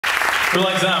We're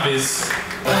like zombies.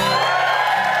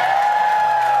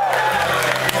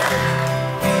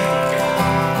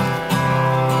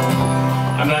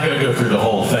 I'm not going to go through the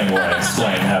whole thing where I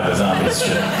explain how the zombies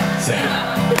should sing.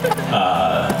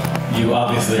 You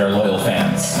obviously are loyal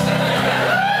fans.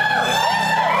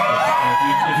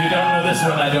 If you don't know this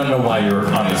one, I don't know why you're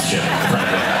on this ship,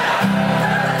 frankly.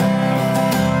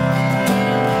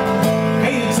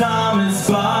 Hey Tom, it's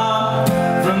Bob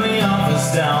from the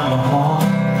office down the hall.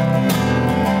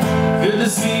 Good to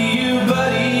see you,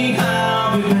 buddy.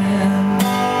 How have you been?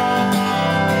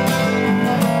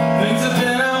 Things have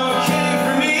been okay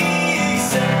for me,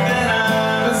 except that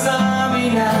I'm a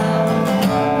zombie now.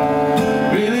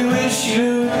 Really wish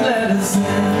you'd let us in.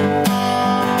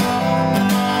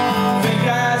 Think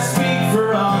I speak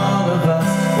for all of us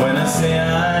when I say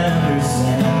I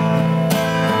understand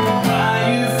why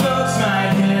you folks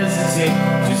might hesitate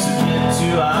to submit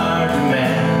to our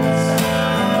demands.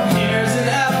 Here's an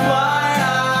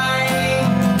FYI,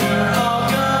 you're all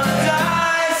gonna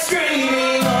die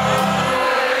screaming.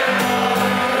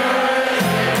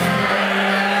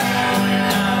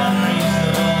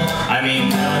 I mean,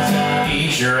 no one's gonna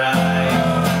eat your eye.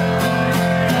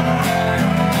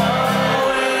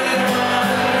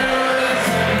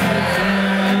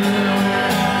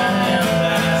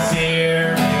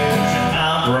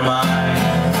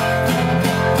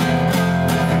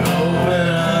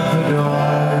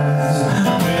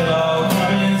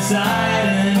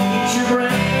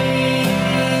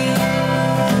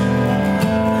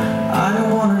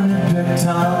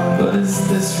 But is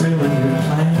this really your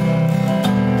plan?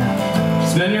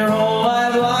 Spend your whole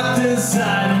life locked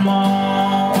inside a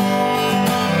mall.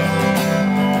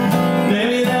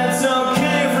 Maybe that's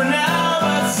okay for now,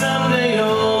 but someday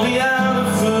you'll be out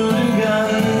of food and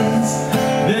guns.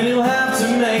 Then you'll have to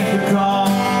make the call.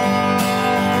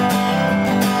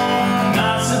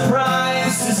 Not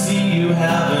surprised to see you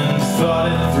haven't thought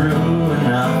it through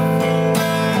enough.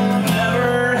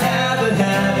 Never had the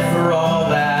head for all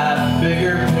that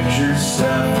bigger picture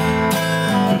stuff.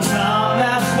 But Tom,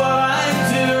 that's what I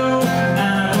do, and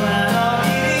I plan on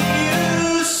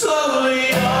eating you slowly.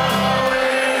 All we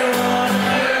wanna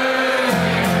do.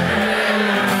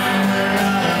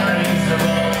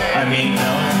 I mean, no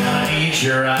one's gonna eat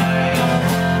your eye.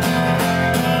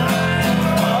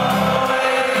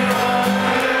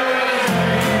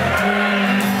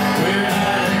 We're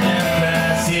at an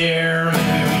impasse here.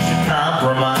 Maybe we should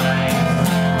compromise.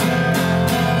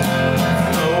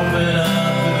 Open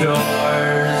up the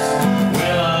doors,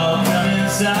 we'll all come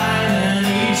inside and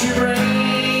eat your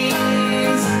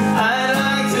brains. I'd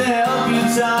like to help you,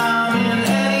 Tom, in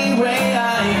any way I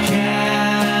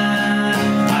can.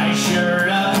 I sure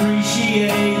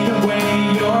appreciate the way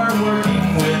you're working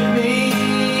with me.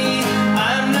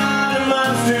 I'm not a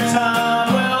monster, Tom.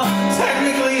 Well,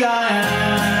 technically I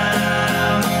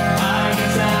am. I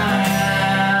guess I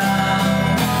am.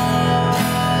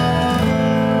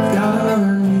 Got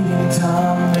another meeting,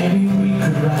 Tom. Maybe we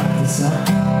could wrap this up.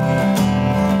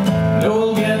 No,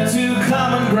 we'll get to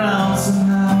common ground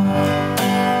somehow.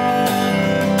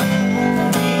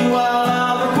 Meanwhile,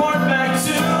 I'll report back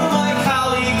to my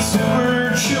colleagues who were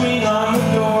chewing on the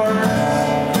door.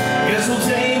 Guess we'll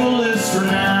table this for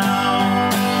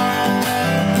now.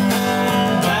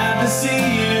 Glad to see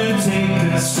you take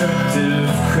constructive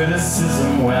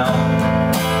criticism well.